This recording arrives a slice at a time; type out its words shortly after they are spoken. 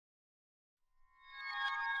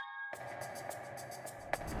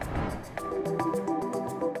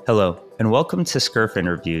Hello, and welcome to SCRF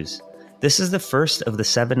Interviews. This is the first of the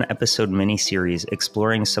 7-episode mini-series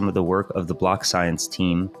exploring some of the work of the BlockScience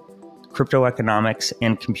team, crypto economics,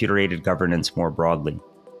 and computer-aided governance more broadly.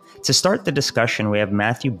 To start the discussion, we have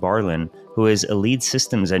Matthew Barlin, who is a lead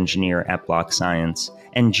systems engineer at BlockScience,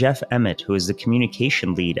 and Jeff Emmett, who is the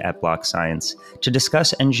communication lead at BlockScience, to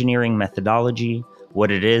discuss engineering methodology, what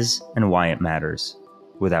it is, and why it matters.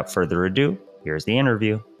 Without further ado, here's the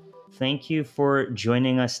interview. Thank you for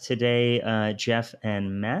joining us today, Jeff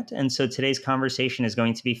and Matt. And so today's conversation is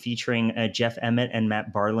going to be featuring Jeff Emmett and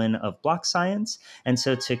Matt Barlin of BlockScience. And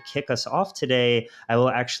so to kick us off today, I will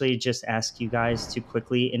actually just ask you guys to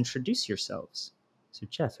quickly introduce yourselves. So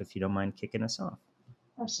Jeff, if you don't mind kicking us off.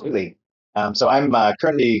 Absolutely. So I'm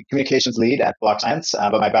currently communications lead at BlockScience,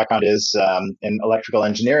 but my background is in electrical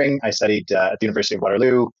engineering. I studied at the University of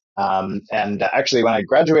Waterloo. And actually, when I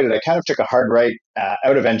graduated, I kind of took a hard right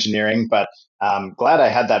out of engineering, but I'm glad I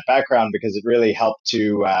had that background because it really helped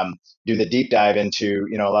to do the deep dive into,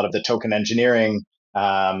 a lot of the token engineering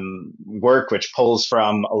work, which pulls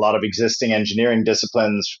from a lot of existing engineering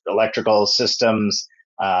disciplines, electrical systems,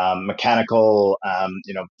 mechanical.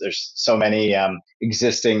 There's so many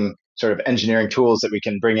existing sort of engineering tools that we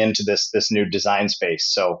can bring into this new design space.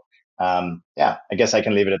 So, I guess I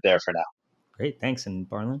can leave it at there for now. Great, thanks. And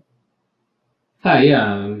Barlin? Hi,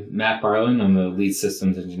 I'm Matt Barlin. I'm the lead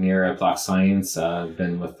systems engineer at BlockScience. I've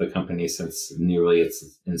been with the company since nearly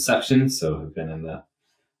its inception. So I've been in the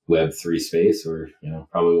Web3 space, or,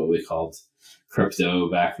 probably what we called crypto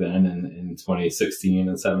back then in 2016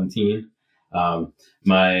 and 17.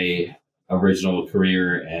 My original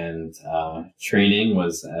career and training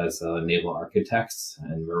was as a naval architect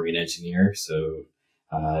and marine engineer. So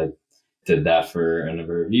did that for a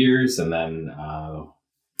number of years, and then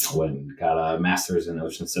got a master's in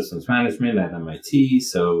ocean systems management at MIT.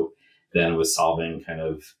 So then was solving kind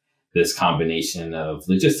of this combination of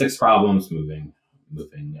logistics problems, moving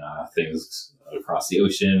things across the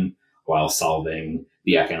ocean while solving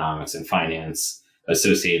the economics and finance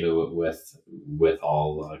associated with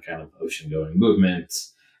all kind of ocean going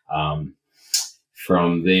movements.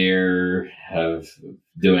 From there, have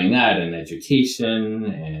doing that in education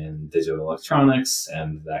and digital electronics,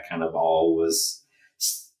 and that kind of all was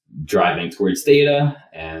driving towards data.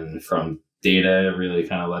 And from data, really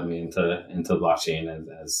kind of led me into blockchain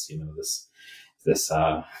as this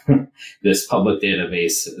public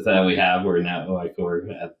database that we have.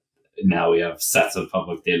 Now we have sets of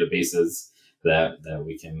public databases that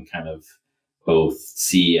we can kind of both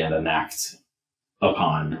see and enact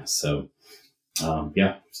upon. So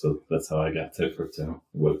that's how I got to crypto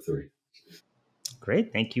Web3.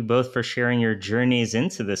 Great. Thank you both for sharing your journeys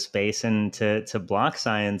into the space and to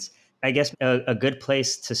BlockScience. I guess a good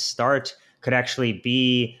place to start could actually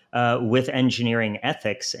be with engineering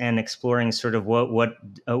ethics and exploring sort of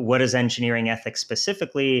what is engineering ethics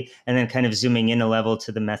specifically, and then kind of zooming in a level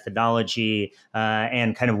to the methodology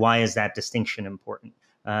and kind of why is that distinction important.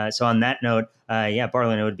 So on that note,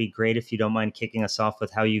 Barlin, it would be great if you don't mind kicking us off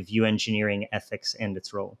with how you view engineering ethics and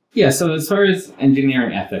its role. Yeah, so as far as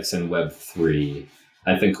engineering ethics in Web3,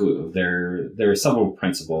 I think there are several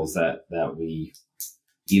principles that we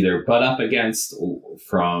either butt up against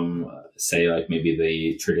from, say, like maybe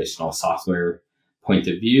the traditional software point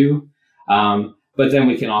of view. But then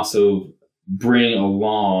we can also bring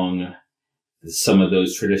along some of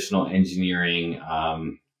those traditional engineering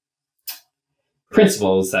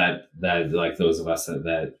principles that like those of us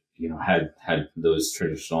that had those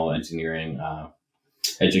traditional engineering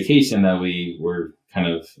education that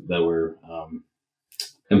were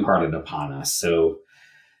imparted upon us. So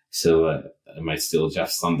I might steal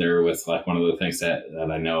Jeff's thunder with like one of the things that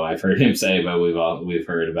I know I've heard him say, but we've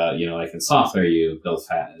heard about, like in software, you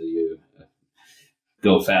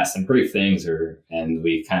go fast and break things, and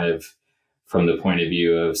we kind of, from the point of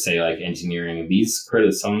view of, say, like engineering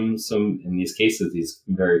some in these cases, these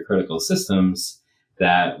very critical systems,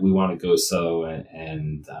 that we want to go slow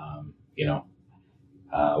and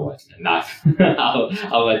I'll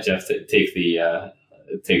let Jeff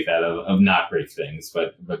take that of not break things,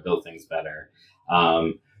 but build things better.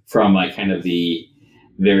 From like kind of the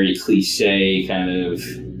very cliche kind of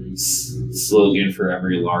slogan for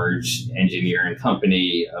every large engineering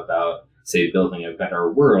company about, say, building a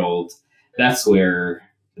better world. That's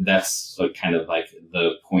like kind of like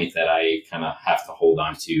the point that I kind of have to hold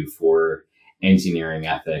on to for engineering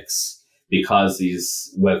ethics, because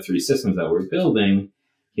these Web3 systems that we're building,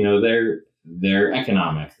 they're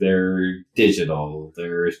economic, they're digital,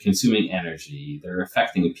 they're consuming energy, they're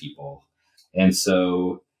affecting people. And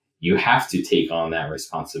so you have to take on that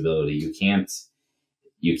responsibility. You can't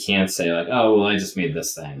you can't say like, oh, well, I just made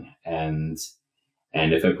this thing. And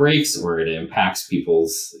if it breaks or it impacts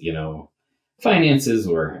people's, finances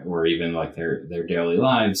or even like their daily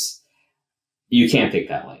lives, you can't take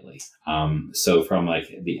that lightly. So from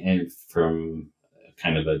from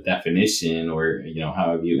kind of a definition or,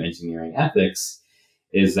 how I view engineering ethics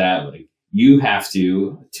is that like you have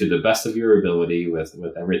to the best of your ability with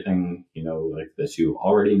everything, that you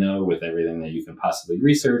already know, with everything that you can possibly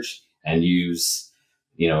research and use,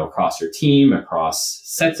 across your team, across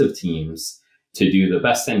sets of teams, to do the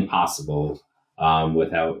best thing possible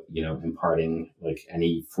without, imparting like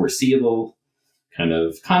any foreseeable kind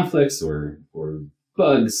of conflicts or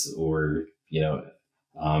bugs or,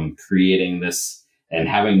 creating this and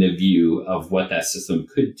having the view of what that system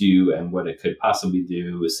could do and what it could possibly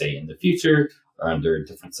do, say, in the future or under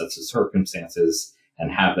different sets of circumstances, and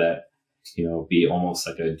have that, be almost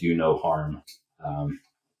like a do no harm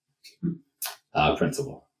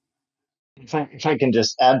principle. If I can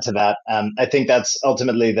just add to that, I think that's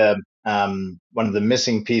ultimately the one of the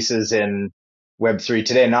missing pieces in Web3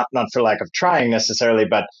 today, not for lack of trying necessarily,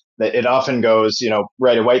 but that it often goes,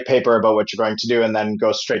 write a white paper about what you're going to do and then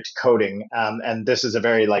go straight to coding. And this is a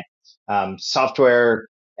very software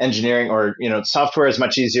engineering, or, software is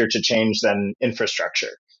much easier to change than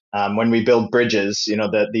infrastructure. When we build bridges,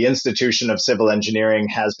 the institution of civil engineering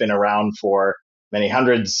has been around for many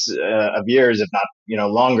hundreds of years, if not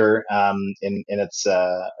longer, in its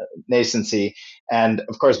nascency. And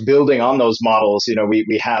of course, building on those models,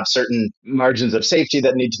 we have certain margins of safety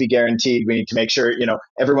that need to be guaranteed. We need to make sure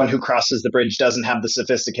everyone who crosses the bridge doesn't have the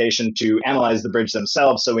sophistication to analyze the bridge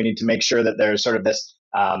themselves. So we need to make sure that there's sort of this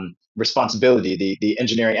responsibility. The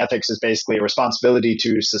engineering ethics is basically a responsibility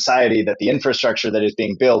to society that the infrastructure that is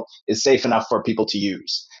being built is safe enough for people to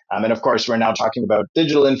use. And of course, we're now talking about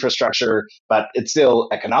digital infrastructure, but it's still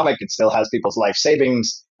economic. It still has people's life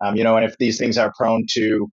savings. And if these things are prone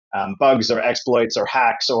to bugs or exploits or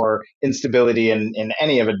hacks or instability in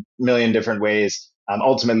any of a million different ways,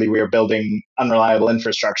 ultimately we are building unreliable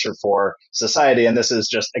infrastructure for society. And this is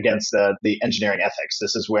just against the engineering ethics.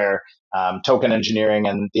 This is where token engineering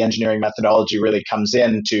and the engineering methodology really comes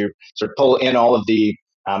in to sort of pull in all of the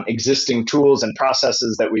existing tools and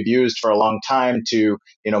processes that we've used for a long time to,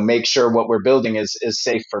 make sure what we're building is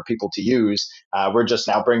safe for people to use. We're just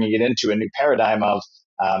now bringing it into a new paradigm of,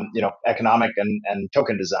 economic and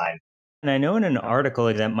token design. And I know in an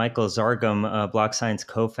article that Michael Zargum, BlockScience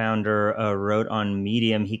co-founder, wrote on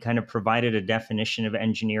Medium, he kind of provided a definition of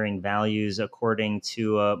engineering values according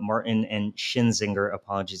to Martin and Schinzinger,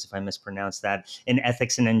 apologies if I mispronounced that, in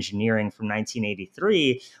Ethics and Engineering from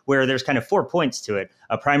 1983, where there's kind of 4 points to it.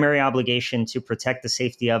 A primary obligation to protect the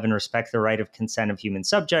safety of and respect the right of consent of human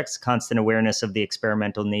subjects, constant awareness of the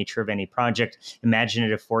experimental nature of any project,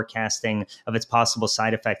 imaginative forecasting of its possible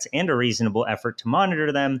side effects, and a reasonable effort to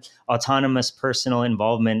monitor them, autonomous personal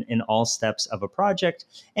involvement in all steps of a project,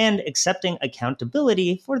 and accepting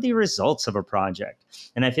accountability for the results of a project.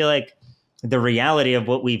 And I feel like the reality of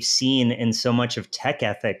what we've seen in so much of tech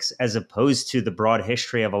ethics, as opposed to the broad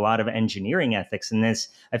history of a lot of engineering ethics, and this,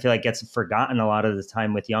 I feel like, gets forgotten a lot of the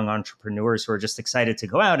time with young entrepreneurs who are just excited to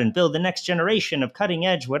go out and build the next generation of cutting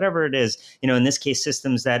edge, whatever it is, in this case,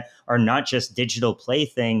 systems that are not just digital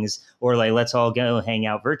playthings or like, let's all go hang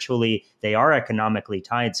out virtually. They are economically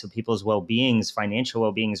tied. So people's well-beings, financial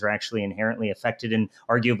well-beings, are actually inherently affected in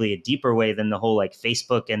arguably a deeper way than the whole like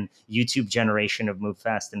Facebook and YouTube generation of move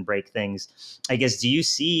fast and break things. I guess, do you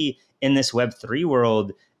see in this Web3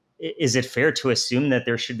 world, is it fair to assume that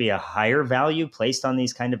there should be a higher value placed on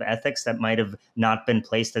these kind of ethics that might have not been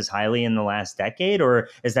placed as highly in the last decade? Or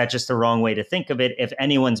is that just the wrong way to think of it? If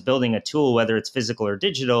anyone's building a tool, whether it's physical or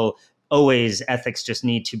digital, always ethics just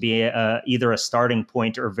need to be either a starting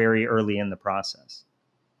point or very early in the process.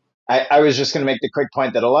 I was just going to make the quick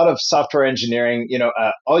point that a lot of software engineering,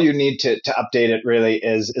 all you need to update it really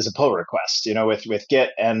is a pull request. With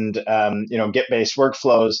Git and Git-based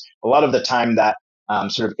workflows, a lot of the time that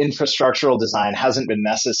sort of infrastructural design hasn't been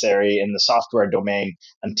necessary in the software domain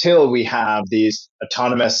until we have these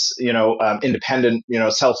autonomous, independent,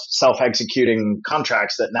 self-executing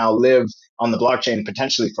contracts that now live on the blockchain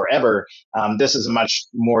potentially forever. This is a much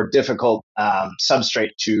more difficult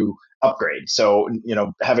substrate to upgrade. So,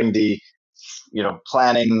 having the,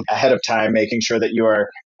 planning ahead of time, making sure that you are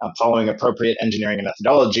following appropriate engineering and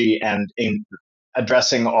methodology, and in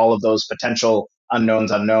addressing all of those potential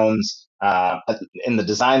unknowns in the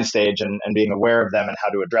design stage, and being aware of them and how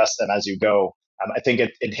to address them as you go. I think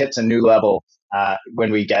it hits a new level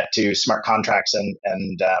when we get to smart contracts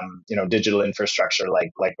and digital infrastructure like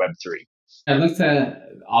Web3. I'd like to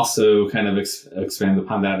also kind of expand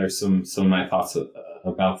upon that, or some of my thoughts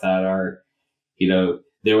about that are,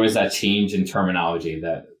 there was that change in terminology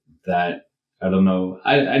that I don't know.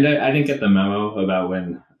 I didn't get the memo about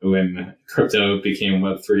when crypto became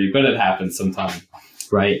Web3, but it happened sometime,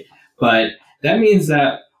 right? But that means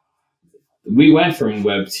that we went from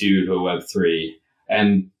Web2 to Web3.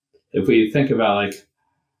 And if we think about like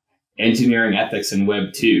engineering ethics in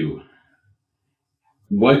Web2,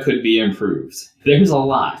 what could be improved? There's a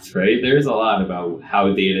lot, right? There's a lot about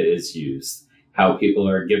how data is used, how people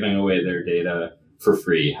are giving away their data for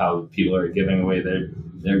free, how people are giving away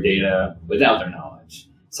their data without their knowledge.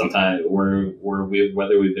 Sometimes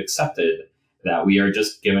whether we've accepted that we are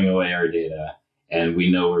just giving away our data and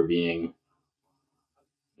we know we're being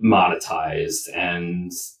monetized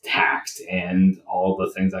and taxed and all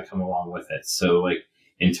the things that come along with it. So like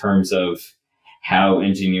in terms of how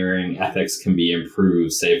engineering ethics can be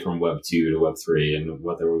improved, say from Web 2 to Web 3, and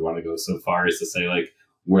whether we want to go so far as to say like,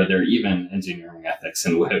 were there even engineering ethics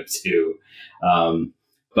in Web 2?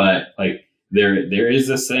 But like there is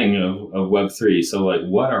this thing of Web 3. So like,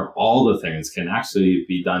 what are all the things can actually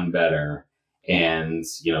be done better? And,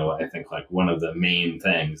 I think like one of the main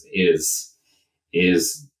things is,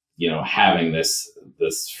 having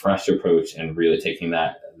this fresh approach and really taking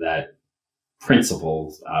that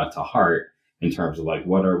principle to heart in terms of like,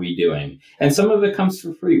 what are we doing? And some of it comes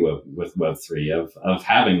for free with Web3 of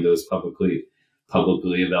having those publicly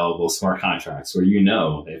available smart contracts where,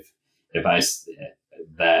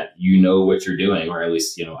 that what you're doing, or at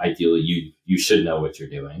least, ideally you should know what you're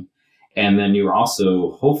doing. And then you're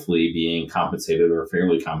also hopefully being compensated or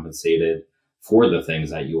fairly compensated for the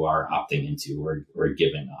things that you are opting into or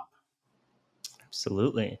giving up.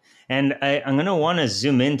 Absolutely. And I'm going to want to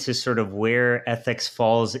zoom into sort of where ethics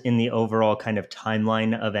falls in the overall kind of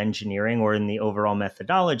timeline of engineering or in the overall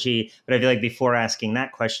methodology. But I feel like before asking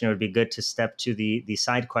that question, it would be good to step to the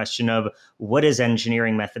side question of what is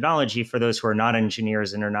engineering methodology for those who are not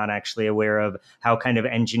engineers and are not actually aware of how kind of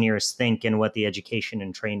engineers think and what the education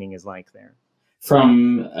and training is like there.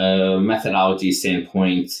 From a methodology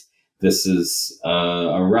standpoint, this is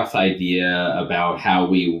a rough idea about how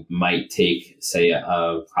we might take, say,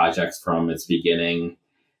 a project from its beginning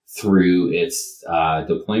through its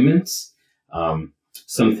deployment.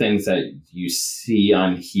 Some things that you see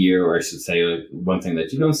on here, or I should say one thing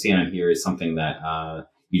that you don't see on here is something that,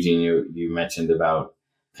 Eugene, you mentioned about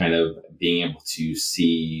kind of being able to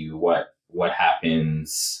see what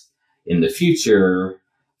happens in the future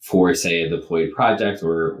for, say, a deployed project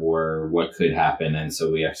or what could happen. And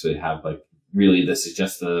so we actually have like, really, this is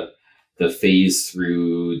just the phase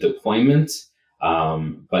through deployment.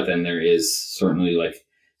 But then there is certainly like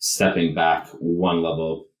stepping back one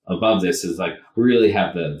level above this is like, we really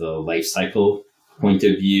have the life cycle point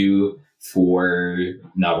of view for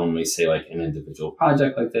not only say like an individual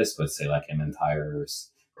project like this, but say like an entire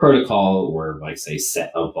protocol or like say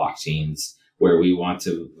set of blockchains, where we want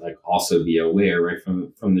to like also be aware right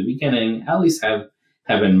from the beginning, at least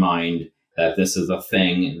have in mind that this is a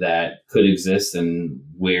thing that could exist and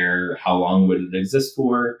how long would it exist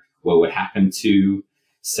for? What would happen to,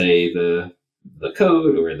 say, the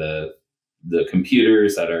code or the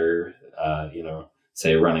computers that are,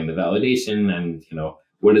 say running the validation, and,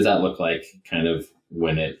 what does that look like kind of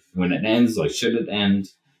when it ends, like should it end?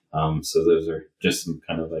 So those are just some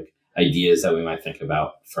kind of like ideas that we might think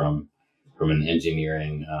about from an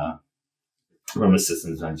engineering, from a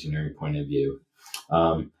systems engineering point of view.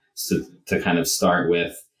 So to kind of start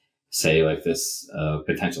with, say, like this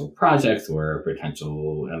potential project or a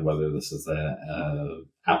potential, and whether this is a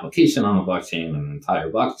application on a blockchain, an entire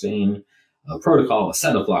blockchain, a protocol, a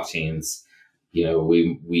set of blockchains,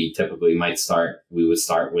 we typically we would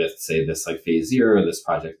start with, say, this like phase 0, this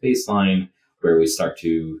project baseline, where we start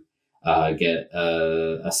to get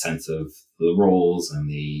a sense of the roles and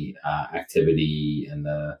the activity and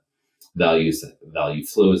the value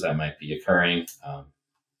flows that might be occurring.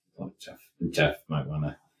 Jeff might want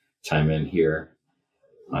to chime in here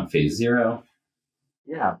on phase 0.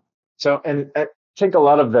 Yeah. So, and I think a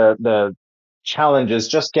lot of the challenge is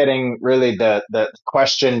just getting really the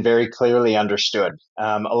question very clearly understood.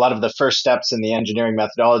 A lot of the first steps in the engineering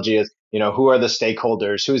methodology is, who are the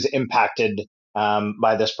stakeholders, who's impacted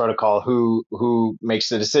by this protocol, who makes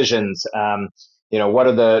the decisions, what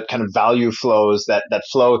are the kind of value flows that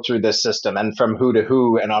flow through this system, and from who to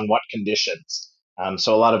who and on what conditions.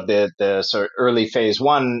 So a lot of the sort of early phase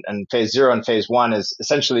 1 and phase 0 and phase 1 is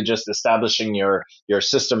essentially just establishing your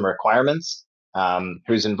system requirements,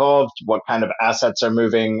 who's involved, what kind of assets are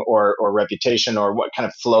moving or reputation, or what kind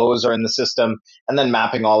of flows are in the system, and then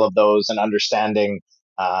mapping all of those and understanding,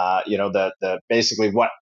 the basically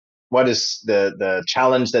what what is the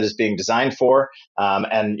challenge that is being designed for,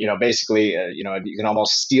 and basically you can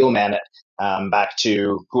almost steelman it back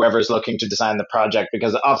to whoever's looking to design the project,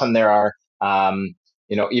 because often there are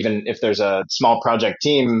even if there's a small project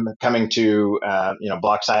team coming to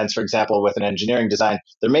BlockScience, for example, with an engineering design,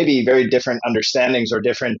 there may be very different understandings, or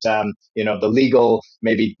different the legal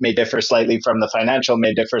may differ slightly from the financial,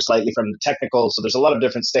 may differ slightly from the technical. So there's a lot of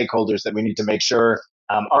different stakeholders that we need to make sure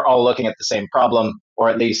are all looking at the same problem, or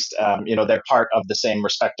at least they're part of the same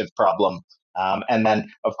respective problem. And then,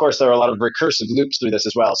 of course, there are a lot of recursive loops through this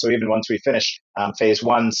as well. So even once we finish phase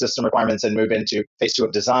one system requirements and move into phase two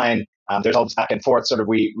of design, there's all this back and forth. Sort of,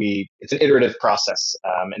 it's an iterative process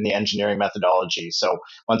in the engineering methodology. So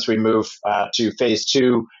once we move to phase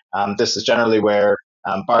two, this is generally where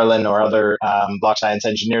Barlin or other BlockScience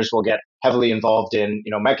engineers will get heavily involved in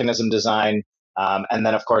mechanism design. And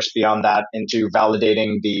then, of course, beyond that, into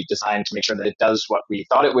validating the design to make sure that it does what we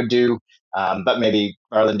thought it would do. But maybe,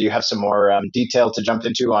 Barlin, do you have some more detail to jump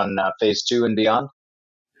into on phase two and beyond?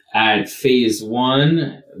 At phase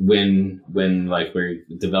one, when like we're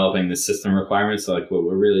developing the system requirements, so like what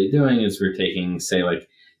we're really doing is we're taking, say, like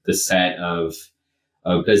the set of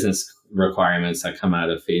business requirements that come out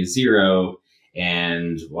of phase zero,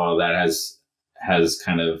 and while that has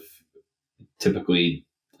kind of typically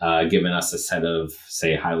given us a set of,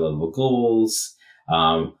 say, high-level goals.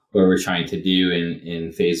 What we're trying to do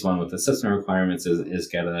in phase one with the system requirements is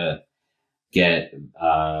get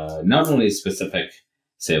not only specific,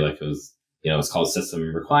 say, like it's called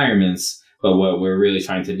system requirements, but what we're really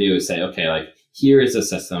trying to do is say, okay, like here is a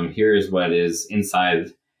system, here is what is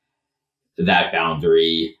inside that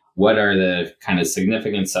boundary. What are the kind of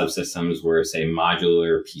significant subsystems where, say,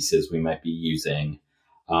 modular pieces we might be using,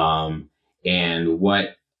 and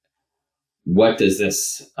what does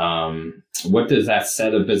that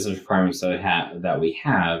set of business requirements that we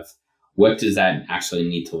have, what does that actually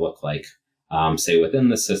need to look like, say, within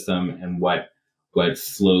the system, and what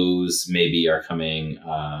flows maybe are coming,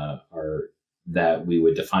 or that we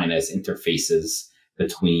would define as interfaces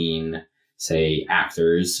between, say,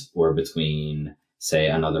 actors, or between, say,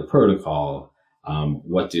 another protocol.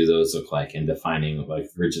 What do those look like, and defining, like,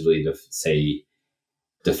 rigidly,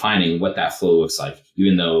 defining what that flow looks like,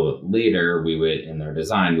 even though later we would, in our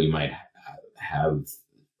design, we might have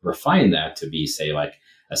refined that to be, say, like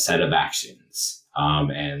a set of actions,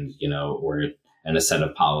 and a set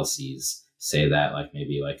of policies, say, that like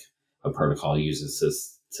maybe like a protocol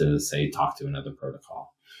uses to say talk to another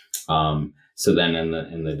protocol. So then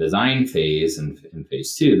in the design phase, in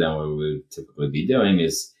phase two, then what we would typically be doing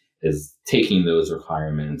is taking those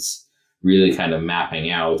requirements, really kind of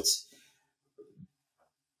mapping out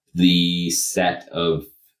the set of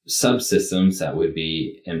subsystems that would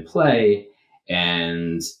be in play.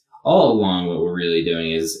 And all along, what we're really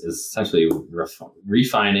doing is essentially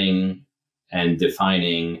refining and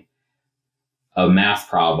defining a math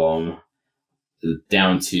problem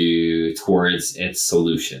down towards its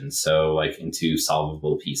solution. So like into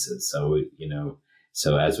solvable pieces.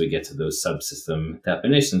 So as we get to those subsystem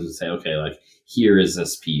definitions, we say, okay, like here is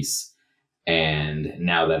this piece. And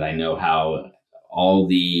now that I know how all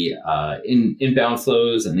the inbound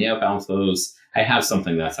flows and the outbound flows, I have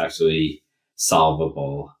something that's actually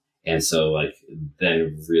solvable. And so like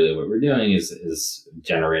then really what we're doing is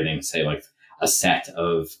generating, say, like a set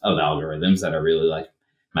of algorithms that are really like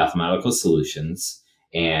mathematical solutions.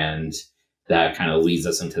 And that kind of leads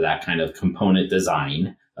us into that kind of component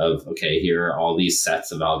design of, okay, here are all these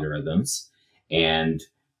sets of algorithms. And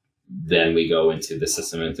then we go into the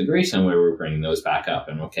system integration where we're bringing those back up.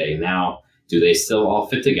 And okay, now do they still all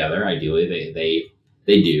fit together? Ideally,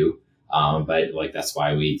 they do. But like that's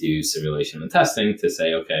why we do simulation and testing to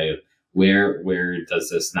say, okay, where does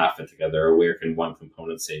this not fit together? Or where can one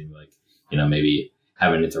component say, like, maybe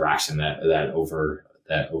have an interaction that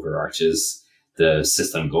overarches the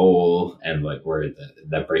system goal, and like where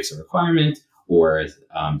that breaks a requirement, or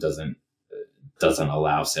doesn't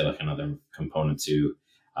allow, say, like another component to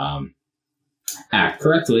act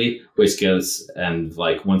correctly, which goes, and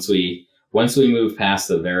like once we move past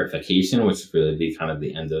the verification, which would really be kind of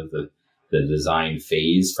the end of the design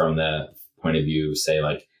phase from the point of view, say,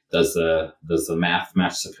 like, does the math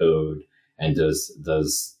match the code, and do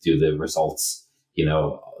the results,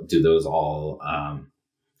 do those all,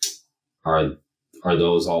 are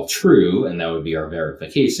those all true? And that would be our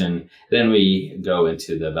verification. Then we go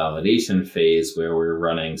into the validation phase where we're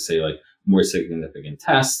running, say, like more significant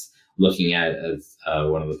tests, looking at,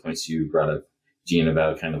 one of the points you brought up, Gene,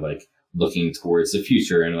 about kind of like looking towards the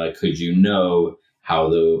future, and like, could you know how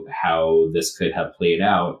this could have played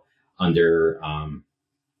out under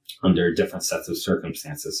under different sets of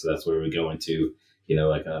circumstances. So that's where we go into,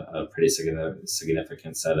 like a pretty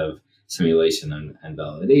significant set of simulation and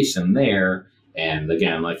validation there. And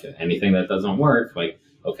again, like anything that doesn't work, like,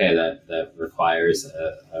 okay, that requires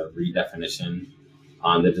a redefinition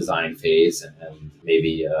on the design phase and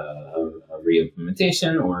maybe a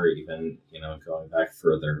re-implementation, or even, going back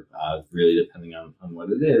further, really depending on what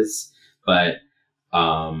it is. But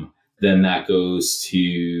then that goes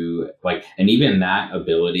to like, and even that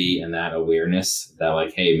ability and that awareness that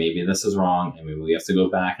like, hey, maybe this is wrong and maybe we have to go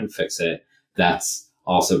back and fix it. That's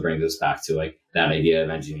also brings us back to like that idea of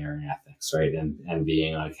engineering ethics, right? And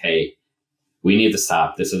being like, hey, we need to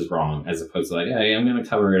stop. This is wrong, as opposed to like, hey, I'm going to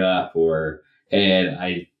cover it up, or hey,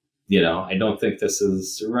 I don't think this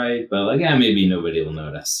is right, but like, yeah, maybe nobody will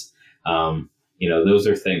notice. Those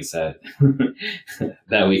are things that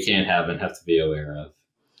that we can't have and have to be aware of.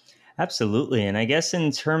 Absolutely. And I guess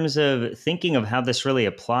in terms of thinking of how this really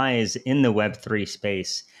applies in the Web3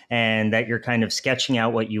 space, and that you're kind of sketching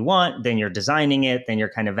out what you want, then you're designing it, then you're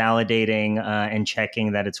kind of validating and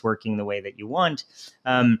checking that it's working the way that you want.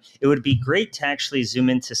 It would be great to actually zoom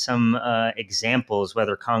into some examples,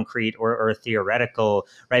 whether concrete or theoretical,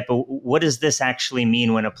 right? But what does this actually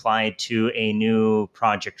mean when applied to a new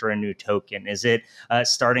project or a new token? Is it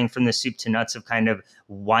starting from the soup to nuts of kind of,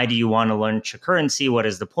 why do you want to launch a currency? What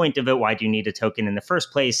is the point of it? Why do you need a token in the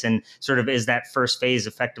first place? And sort of, is that first phase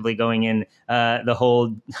effectively going in the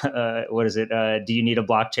whole, do you need a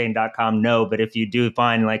blockchain.com? No, but if you do,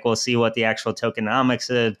 fine, like, we'll see what the actual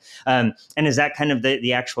tokenomics is. And is that kind of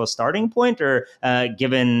the actual starting point? Or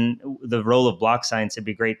given the role of BlockScience, it'd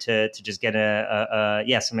be great to just get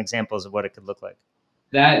some examples of what it could look like.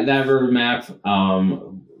 That roadmap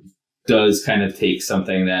does kind of take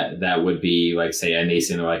something that would be like, say, a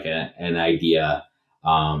nascent or like an idea,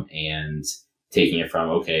 and taking it from,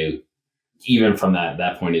 okay, even from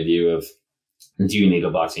that point of view of, do you need a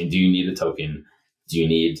blockchain? Do you need a token? Do you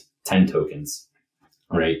need 10 tokens?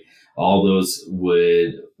 Right? All those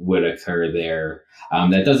would occur there.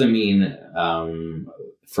 That doesn't mean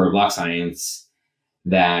for BlockScience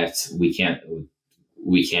that we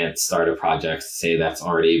can't start a project, say, that's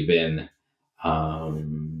already been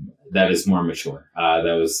that is more mature.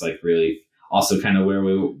 That was like really also kind of where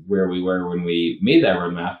we were when we made that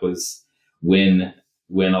roadmap, was when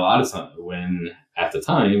at the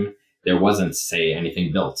time there wasn't, say,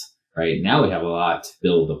 anything built. Right now we have a lot to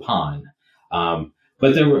build upon,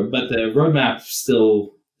 but the roadmap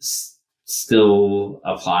still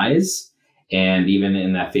applies. And even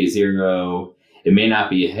in that phase 0, it may not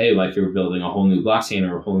be, hey, like you're building a whole new blockchain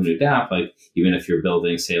or a whole new dApp. Like even if you're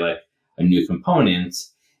building, say, like a new component,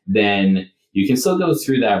 then you can still go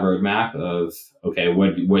through that roadmap of, okay,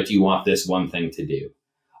 what do you want this one thing to do?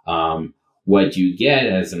 What you get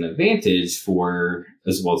as an advantage for,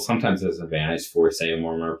 as well, sometimes as an advantage for, say, a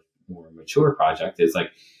more mature project is like,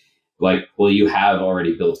 well, you have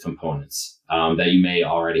already built components that you may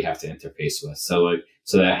already have to interface with. So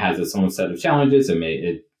that has its own set of challenges.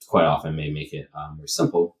 It quite often may make it more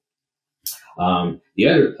simple.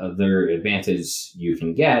 The other advantage you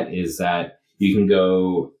can get is that you can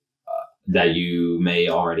go that you may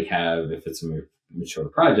already have, if it's a mature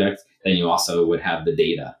project, then you also would have the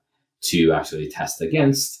data to actually test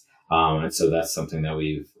against. And so that's something that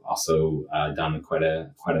we've also done quite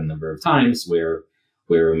a number of times where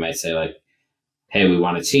we might say, like, hey, we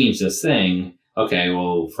want to change this thing. Okay,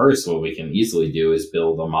 well, first, what we can easily do is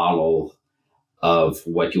build a model of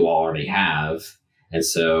what you already have.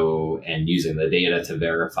 And using the data to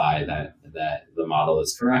verify that the model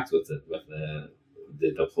is correct with the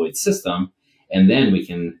deployed system. And then we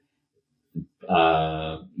can,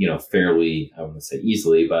 fairly, I wouldn't say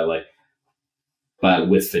easily, but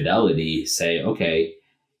with fidelity, say, okay,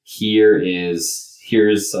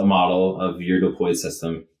 here's a model of your deployed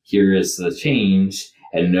system. Here is the change,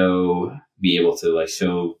 and be able to like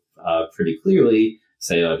show pretty clearly,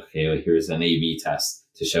 say, like, okay, here's an A/B test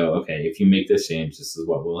to show, okay, if you make this change, this is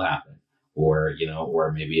what will happen. Or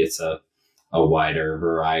maybe it's a wider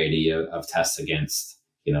variety of tests against,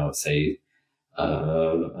 say,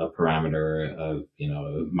 a parameter of,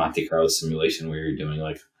 a Monte Carlo simulation where you're doing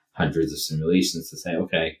like hundreds of simulations to say,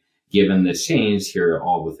 okay, given this change, here are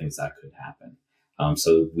all the things that could happen.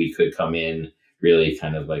 So we could come in really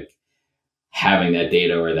kind of like having that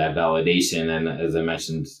data or that validation. And as I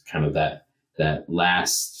mentioned, kind of that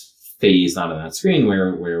last phase, not on that screen,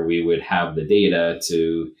 where we would have the data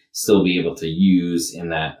to still be able to use in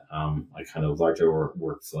that like kind of larger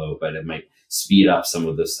workflow, but it might speed up some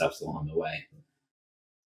of the steps along the way.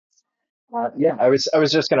 I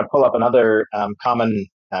was just going to pull up another common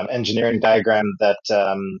engineering diagram that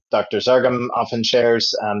Dr. Zargham often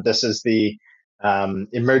shares. This is the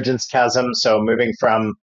emergence chasm. So moving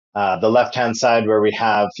from the left-hand side where we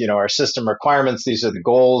have, our system requirements. These are the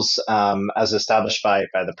goals as established by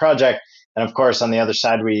the project. And of course, on the other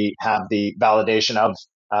side, we have the validation of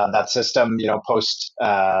that system, post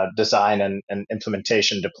design and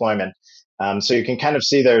implementation deployment. So you can kind of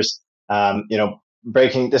see there's,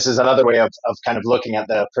 this is another way of kind of looking at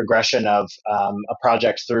the progression of a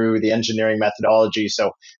project through the engineering methodology.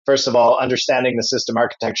 So first of all, understanding the system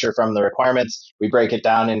architecture from the requirements, we break it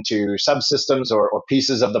down into subsystems or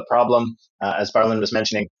pieces of the problem, as Barlin was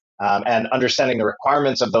mentioning. And understanding the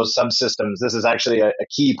requirements of those subsystems. This is actually a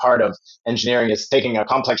key part of engineering, is taking a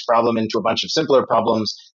complex problem into a bunch of simpler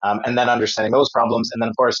problems, and then understanding those problems. And then,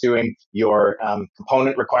 of course, doing your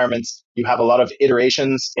component requirements. You have a lot of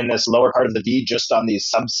iterations in this lower part of the V just on these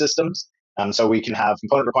subsystems. So we can have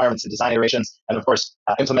component requirements and design iterations, and of course,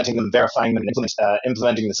 implementing them, verifying them, and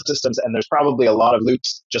implementing the subsystems. And there's probably a lot of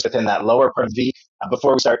loops just within that lower part of V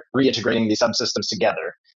before we start reintegrating these subsystems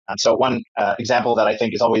together. So one example that I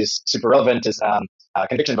think is always super relevant is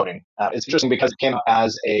conviction voting. It's interesting because it came up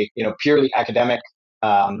as a purely academic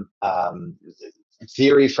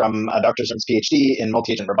theory from Dr. Zerm's PhD in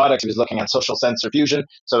multi-agent robotics. He was looking at social sensor fusion,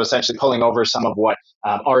 so essentially pulling over some of what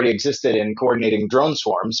already existed in coordinating drone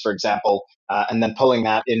swarms, for example, and then pulling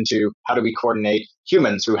that into how do we coordinate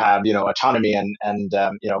humans who have autonomy and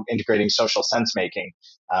integrating social sense making.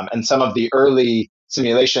 And some of the early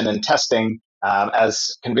simulation and testing,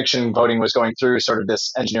 as conviction voting was going through sort of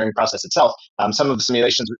this engineering process itself, some of the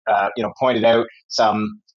simulations, pointed out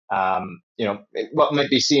some, what might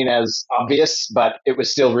be seen as obvious, but it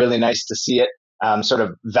was still really nice to see it sort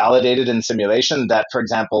of validated in simulation. That, for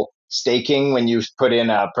example, staking when you put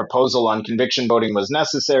in a proposal on conviction voting was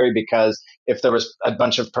necessary, because if there was a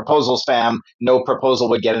bunch of proposal spam, no proposal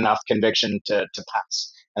would get enough conviction to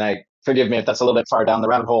pass. And forgive me if that's a little bit far down the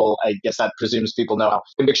rabbit hole. I guess that presumes people know how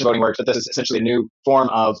conviction voting works, but this is essentially a new form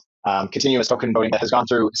of continuous token voting that has gone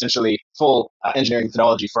through essentially full engineering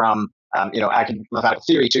methodology from mathematical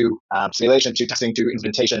theory to simulation to testing to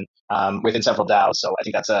implementation within several DAOs. So I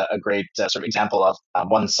think that's a great sort of example of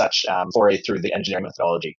one such foray through the engineering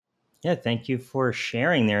methodology. Yeah, thank you for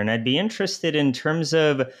sharing there. And I'd be interested in terms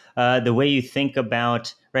of the way you think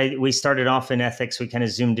about, right? We started off in ethics, we kind of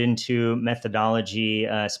zoomed into methodology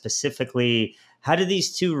specifically. How do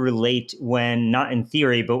these two relate when not in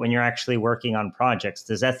theory, but when you're actually working on projects?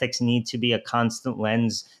 Does ethics need to be a constant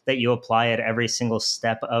lens that you apply at every single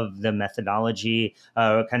step of the methodology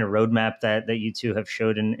kind of roadmap that you two have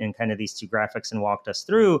showed in kind of these two graphics and walked us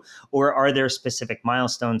through? Or are there specific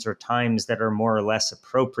milestones or times that are more or less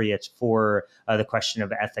appropriate for the question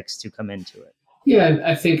of ethics to come into it? Yeah,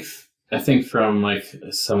 I think from like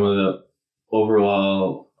some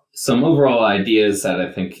overall ideas that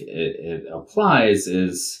I think it applies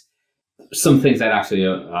is some things that actually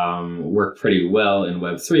work pretty well in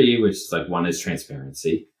Web3, which is like, one is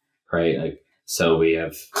transparency, right? Like, so we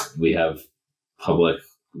have public,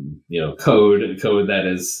 code that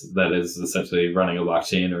is essentially running a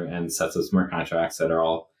blockchain and sets of smart contracts that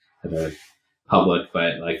are public.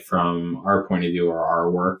 But like from our point of view or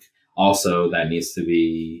our work, also that needs to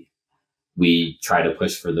be, we try to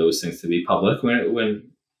push for those things to be public when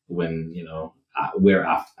where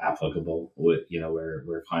applicable, with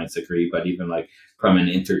where clients agree. But even like from an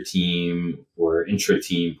inter-team or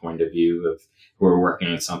intra-team point of view, of we're working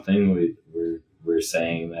on something, we're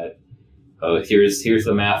saying that, oh, here's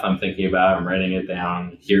the math I'm thinking about, I'm writing it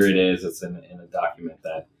down, here it is, it's in a document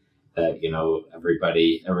that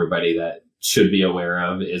everybody that should be aware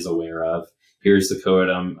of is aware of. Here's the code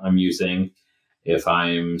I'm using. If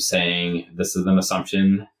I'm saying this is an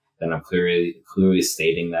assumption, then I'm clearly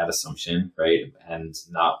stating that assumption, right? And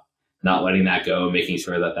not letting that go, making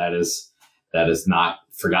sure that is not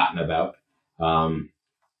forgotten about. And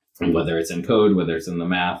whether it's in code, whether it's in the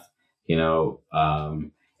math,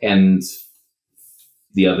 and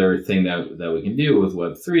the other thing that we can do with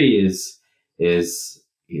Web3 is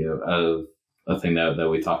a thing that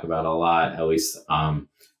we talk about a lot, at least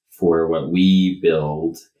for what we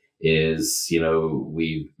build, is,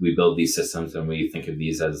 we build these systems and we think of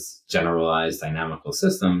these as generalized dynamical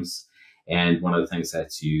systems. And one of the things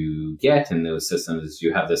that you get in those systems is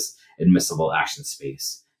you have this admissible action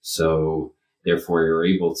space. So therefore you're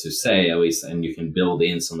able to say, at least, and you can build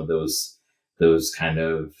in some of those kind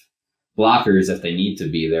of blockers if they need to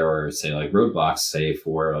be there, or say like roadblocks, say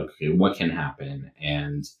for like, okay, what can happen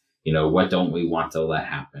and, what don't we want to let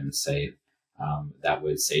happen, say, that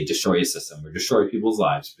would say destroy a system or destroy people's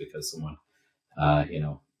lives because someone,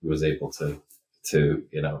 was able to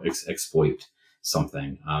exploit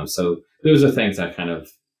something. So those are things that kind of,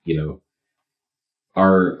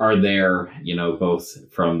 are there,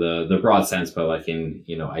 both from the broad sense, but like in,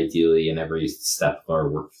 ideally in every step of our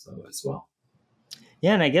workflow as well.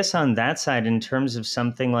 Yeah, and I guess on that side, in terms of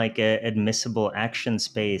something like a admissible action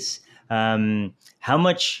space, how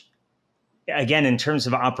much, again, in terms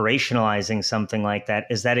of operationalizing something like that,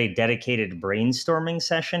 is that a dedicated brainstorming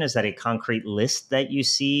session? Is that a concrete list that you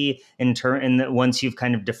see once you've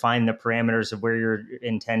kind of defined the parameters of where you're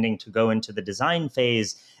intending to go into the design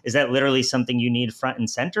phase? Is that literally something you need front and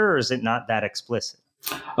center, or is it not that explicit?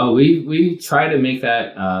 Oh, we try to make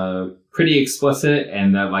that pretty explicit,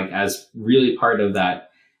 and that like as really part of that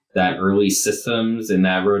early systems and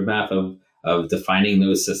that roadmap of defining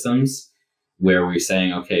those systems, where we're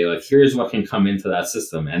saying, okay, like here's what can come into that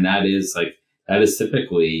system, and that is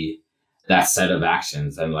typically that set of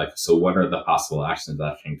actions, and like so what are the possible actions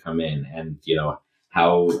that can come in, and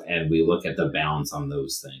and we look at the bounds on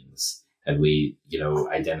those things, and we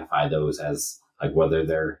identify those as like whether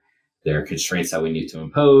they're constraints that we need to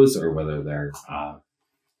impose, or whether they're,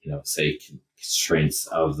 say constraints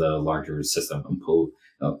of the larger system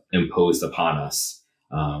imposed upon us.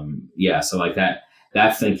 So like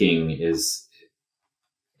that thinking is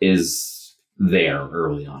there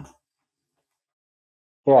early on.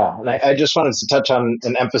 Yeah, and I just wanted to touch on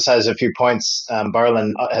and emphasize a few points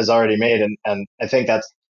Barlin has already made, and I think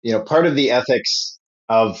that's part of the ethics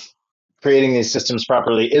of creating these systems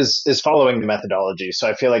properly is following the methodology. So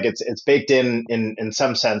I feel like it's baked in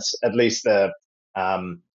some sense, at least the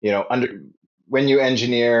when you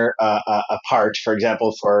engineer a part, for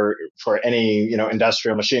example, for any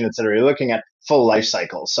industrial machine, etc., you're looking at full life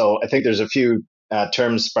cycle. So I think there's a few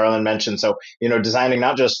terms Barlin mentioned. So designing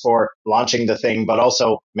not just for launching the thing, but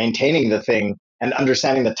also maintaining the thing and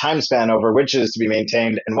understanding the time span over which it is to be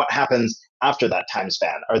maintained and what happens after that time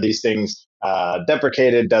span. Are these things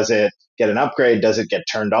deprecated? Does it get an upgrade? Does it get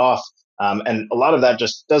turned off? And a lot of that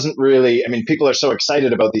just doesn't really, people are so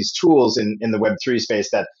excited about these tools in the Web3 space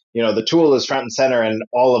that, the tool is front and center, and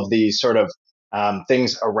all of these sort of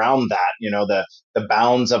things around that, the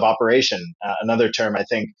bounds of operation. Another term I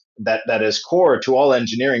think that is core to all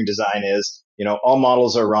engineering design is, all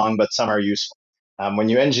models are wrong, but some are useful. When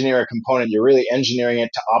you engineer a component, you're really engineering it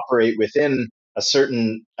to operate within a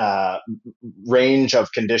certain range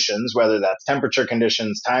of conditions, whether that's temperature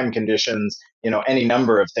conditions, time conditions, any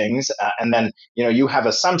number of things. And then, you have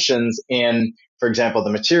assumptions in, for example,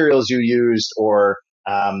 the materials you used, or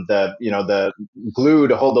the glue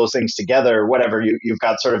to hold those things together, whatever. You've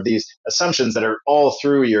got sort of these assumptions that are all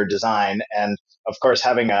through your design. And of course,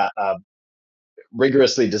 having a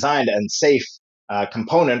rigorously designed and safe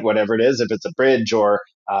component, whatever it is, if it's a bridge or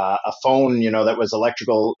a phone, that was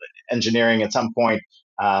electrical engineering at some point,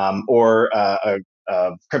 or a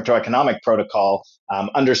cryptoeconomic protocol,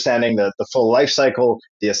 understanding the full life cycle,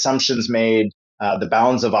 the assumptions made, the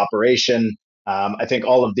bounds of operation. I think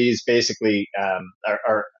all of these basically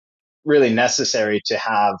are really necessary to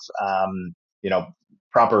have,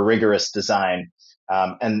 proper rigorous design.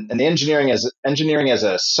 And the engineering as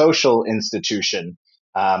a social institution.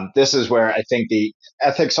 This is where I think the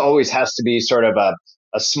ethics always has to be sort of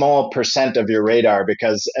a small percent of your radar,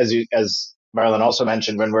 because as Barlin also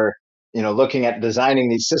mentioned, when we're looking at designing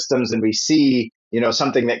these systems and we see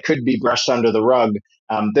something that could be brushed under the rug,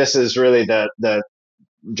 this is really the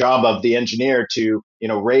job of the engineer to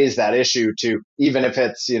raise that issue to, even if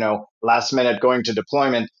it's last minute going to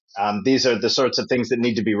deployment. These are the sorts of things that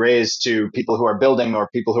need to be raised to people who are building, or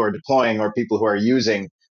people who are deploying, or people who are using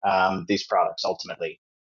these products ultimately.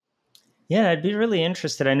 Yeah, I'd be really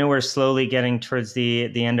interested. I know we're slowly getting towards the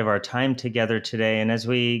end of our time together today. And as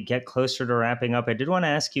we get closer to wrapping up, I did want to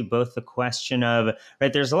ask you both the question of,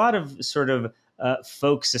 right, there's a lot of sort of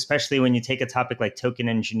folks, especially when you take a topic like token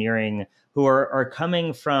engineering, who are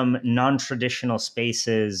coming from non-traditional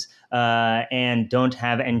spaces and don't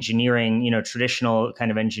have engineering, traditional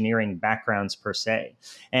kind of engineering backgrounds per se.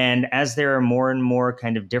 And as there are more and more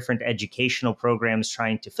kind of different educational programs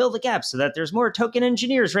trying to fill the gap so that there's more token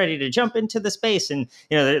engineers ready to jump into the space, and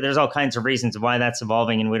there's all kinds of reasons why that's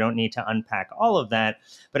evolving, and we don't need to unpack all of that.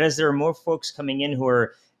 But as there are more folks coming in who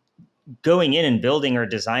are going in and building or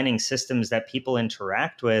designing systems that people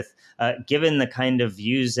interact with, given the kind of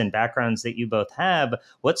views and backgrounds that you both have,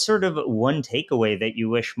 what's sort of one takeaway that you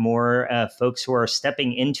wish more folks who are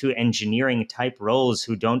stepping into engineering type roles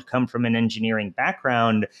who don't come from an engineering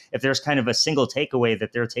background, if there's kind of a single takeaway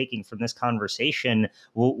that they're taking from this conversation,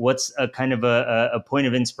 what's a kind of a point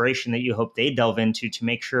of inspiration that you hope they delve into to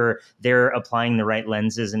make sure they're applying the right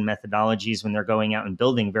lenses and methodologies when they're going out and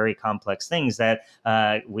building very complex things that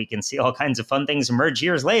we can see all kinds of fun things emerge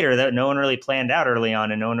years later that no one really planned out early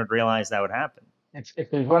on, and no one would realize that would happen.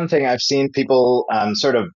 If there's one thing I've seen people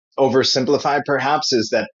sort of oversimplify, perhaps, is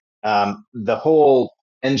that the whole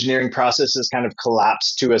engineering process is kind of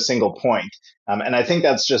collapsed to a single point. And I think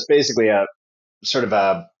that's just basically a sort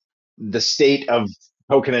of the state of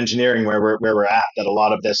token engineering where we're at, that a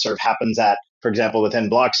lot of this sort of happens at, for example, within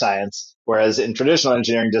BlockScience, whereas in traditional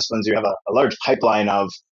engineering disciplines, you have a large pipeline of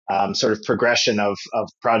sort of progression of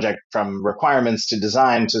project, from requirements to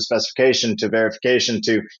design to specification to verification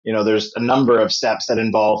to, there's a number of steps that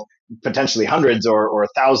involve potentially hundreds or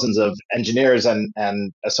thousands of engineers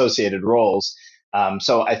and associated roles.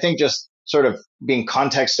 So I think just sort of being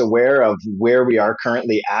context aware of where we are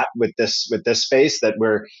currently at with this space, that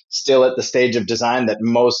we're still at the stage of design, that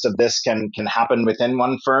most of this can happen within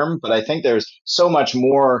one firm. But I think there's so much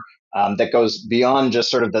more that goes beyond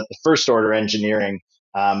just sort of the first order engineering,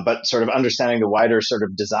 but sort of understanding the wider sort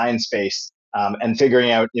of design space, and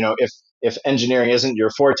figuring out, if engineering isn't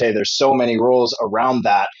your forte, there's so many roles around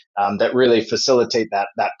that that really facilitate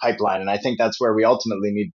that pipeline. And I think that's where we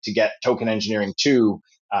ultimately need to get token engineering to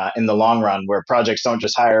in the long run, where projects don't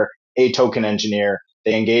just hire a token engineer,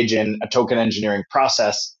 they engage in a token engineering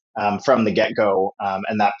process from the get-go.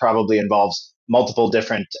 And that probably involves multiple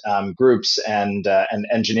different groups and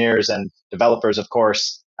engineers and developers, of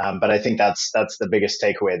course. But I think that's the biggest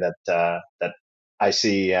takeaway that I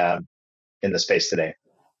see in the space today.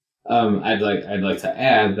 I'd like to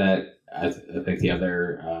add that I think the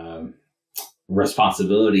other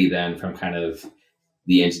responsibility then, from kind of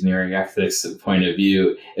the engineering ethics point of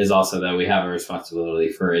view, is also that we have a responsibility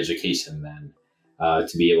for education then,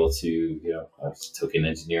 to be able to, a token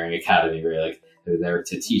engineering academy, right? Like, they're there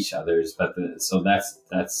to teach others, but so that's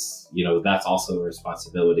also a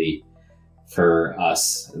responsibility for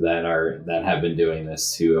us that have been doing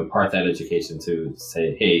this, to impart that education, to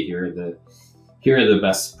say, hey, here are the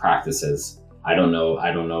best practices. I don't know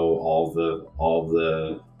all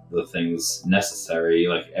the things necessary,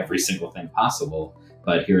 like every single thing possible,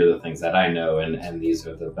 but here are the things that I know, and these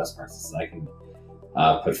are the best practices I can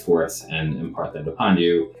put forth and impart that upon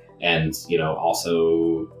you. And it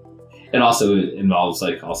also involves,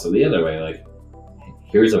 like, also the other way, like,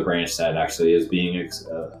 here's a branch that actually is being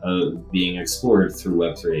explored through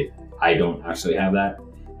Web3. I don't actually have that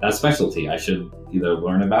specialty. I should either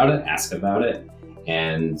learn about it, ask about it,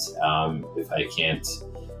 and if I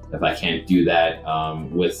can't do that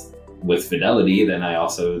with fidelity, then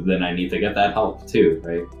I need to get that help too,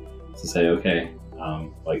 right? To say, okay,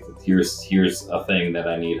 like, here's a thing that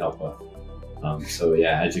I need help with. So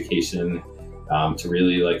yeah, education, to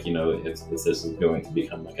really, like, if this is going to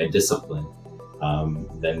become like a discipline,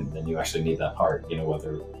 then you actually need that part,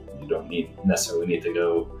 whether you don't necessarily need to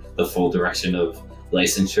go the full direction of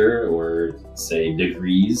licensure or, say,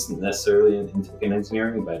 degrees necessarily in token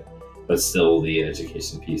engineering, but still the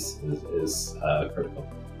education piece is critical.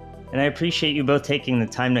 And I appreciate you both taking the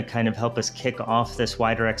time to kind of help us kick off this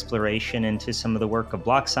wider exploration into some of the work of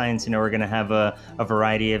BlockScience. We're going to have a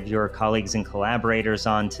variety of your colleagues and collaborators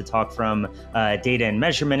on to talk from data and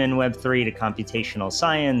measurement in Web3 to computational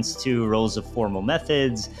science to roles of formal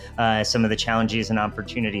methods, some of the challenges and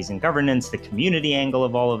opportunities in governance, the community angle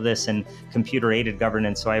of all of this, and computer-aided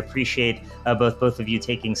governance. So I appreciate both of you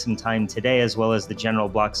taking some time today, as well as the general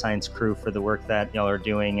BlockScience crew, for the work that y'all are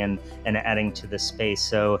doing and adding to this space.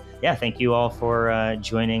 So yeah, thank you all for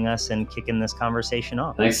joining us and kicking this conversation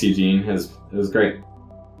off. Thanks, Eugene. It was great.